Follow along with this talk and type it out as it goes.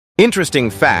Interesting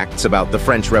facts about the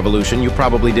French Revolution you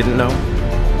probably didn't know.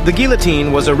 The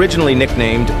guillotine was originally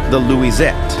nicknamed the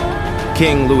Louisette.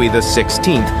 King Louis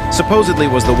XVI supposedly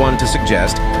was the one to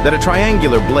suggest that a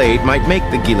triangular blade might make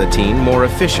the guillotine more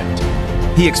efficient.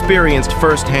 He experienced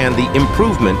firsthand the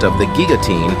improvement of the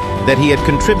guillotine that he had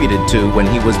contributed to when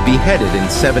he was beheaded in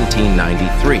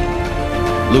 1793.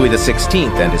 Louis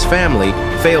XVI and his family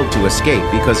failed to escape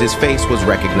because his face was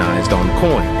recognized on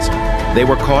coins. They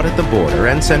were caught at the border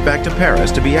and sent back to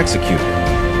Paris to be executed.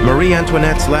 Marie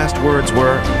Antoinette's last words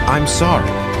were, "I'm sorry."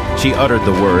 She uttered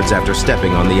the words after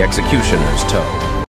stepping on the executioner's toe.